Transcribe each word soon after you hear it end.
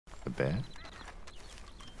bit.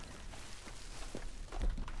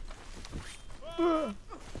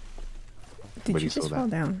 Did you just fall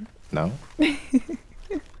down? No.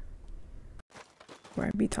 Or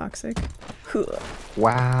I'd be toxic.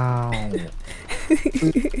 Wow.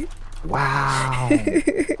 Wow.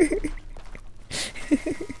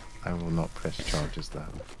 I will not press charges then.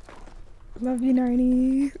 Love you,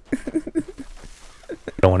 Narnie. I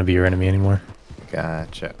don't want to be your enemy anymore.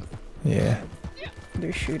 Gotcha. Yeah.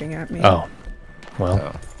 They're shooting at me. Oh. Well.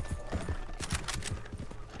 Oh.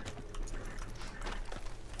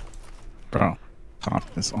 Bro, pop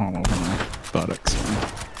is all over my buttocks.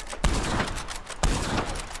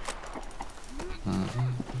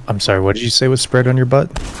 I'm sorry, what did you say was spread on your butt?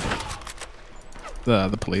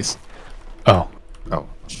 The police. Oh. Oh.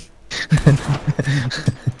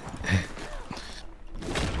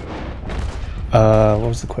 What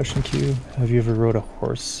was the question, Q? Have you ever rode a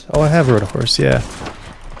horse? Oh, I have rode a horse, yeah.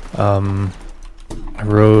 I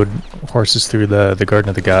rode horses through the Garden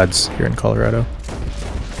of the Gods here in Colorado.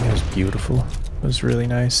 It was beautiful. It was really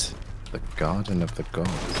nice. The Garden of the Gods.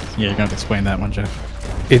 Yeah, you're gonna have to explain that one, Jeff.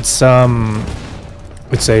 It's a I'm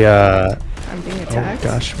being attacked. oh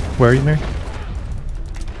gosh, where are you, Mary?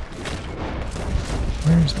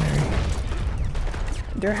 Where's Mary?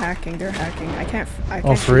 They're hacking. They're hacking. I can't.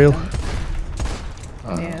 Oh, for real? Them.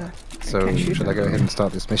 Yeah. So should I go ahead and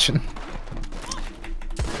start this mission?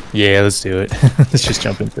 Yeah, let's do it. Let's just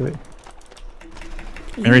jump into it.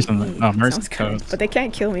 Mary's on the Mary's Sounds the good. codes. But they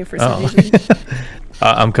can't kill me for some Oh. reason.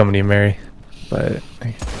 I'm coming to you, Mary. But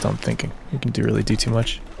I don't think we can really do too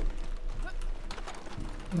much.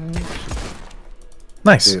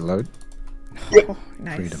 Nice. Did it load? Oh,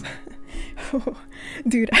 nice. Freedom.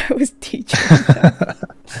 Dude, I was teaching them.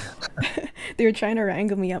 They were trying to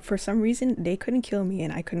wrangle me up. For some reason, they couldn't kill me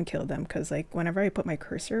and I couldn't kill them because, like, whenever I put my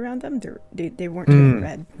cursor around them, they weren't turning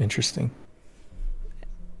red. Interesting.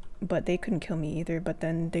 But they couldn't kill me either. But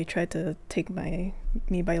then they tried to take me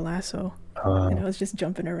by lasso. And I was just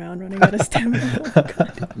jumping around, running out of stamina. Oh my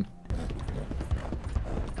God.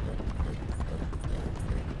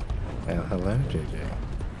 Well, hello, JJ.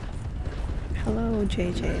 Hello,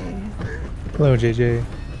 JJ. Hello, JJ.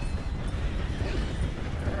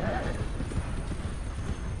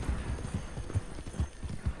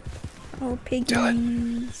 Oh,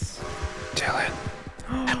 piggies. Dylan.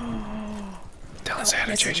 Dylan, say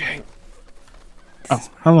hello, JJ. Oh,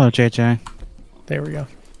 hello, JJ. There we go.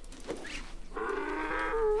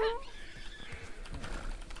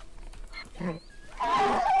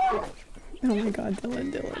 Oh my God,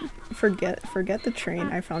 Dylan. Forget the train.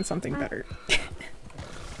 I found something better.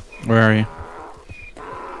 Where are you?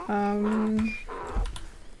 I'm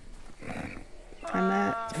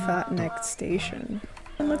at Fat Neck Station.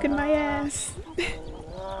 Look at my ass.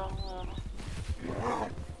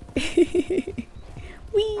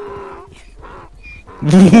 Wee.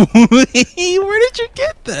 Where did you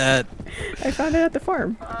get that? I found it at the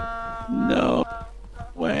farm. No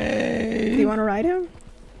way. Do you want to ride him?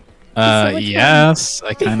 So Yes,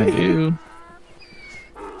 I kind of do.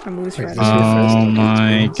 I'm loose riding. Oh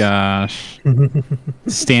my gosh.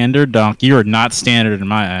 Standard donkey. You are not standard in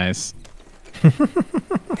my eyes.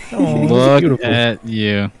 Oh, Look beautiful. at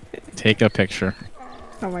you. Take a picture.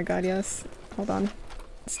 Oh my God, yes. Hold on.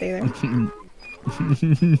 Stay there.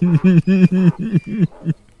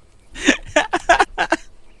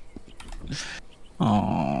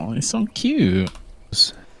 Oh, he's so cute.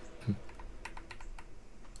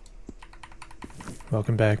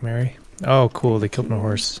 Welcome back, Mary. Oh, cool. They killed my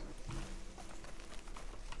horse.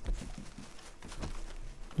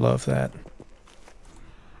 Love that.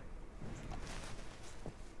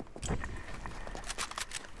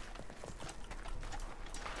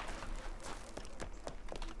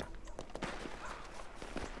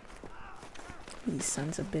 These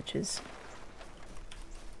sons of bitches.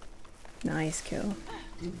 Nice kill.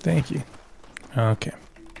 Thank you. Okay.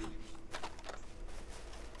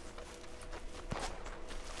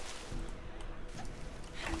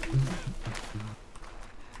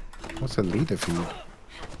 What's a leader feed?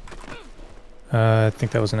 I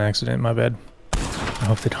think that was an accident. My bad. I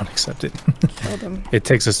hope they don't accept it. Killed him. It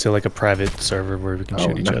takes us to like a private server where we can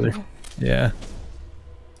shoot each no. other. Yeah.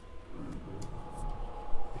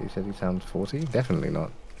 You said he sounds 40? Definitely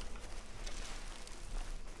not.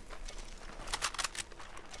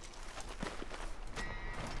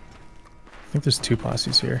 I think there's 2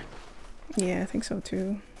 posses here. Yeah, I think so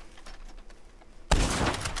too.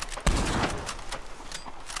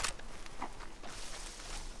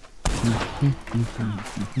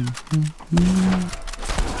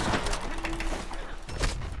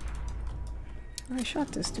 I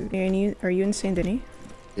shot this dude. Are you in Saint Denis?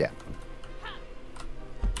 Yeah.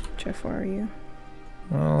 Jeff, where are you?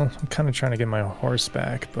 Well, I'm kind of trying to get my horse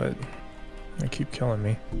back, but they keep killing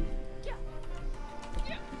me.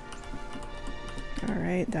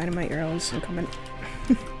 Alright, dynamite arrows. I'm coming.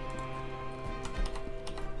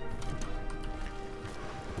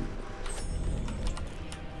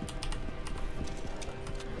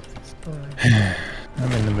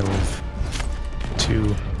 I'm in the middle of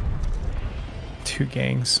two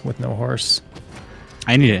gangs with no horse.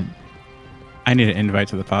 I need an invite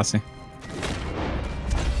to the posse.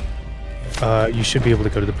 You should be able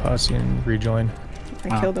to go to the posse and rejoin.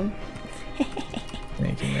 I killed him.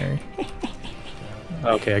 Thank you, Mary.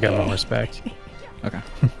 Okay, I got my horse back. Okay.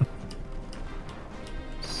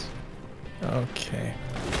 Okay.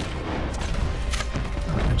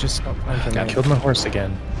 I just killed my horse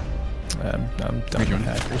again. I'm done with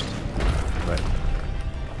hackers. Right.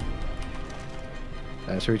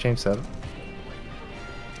 Should we change setup?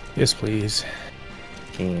 Yes, please.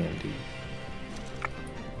 Candy.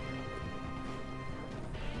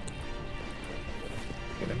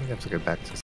 Okay, let me have to go back to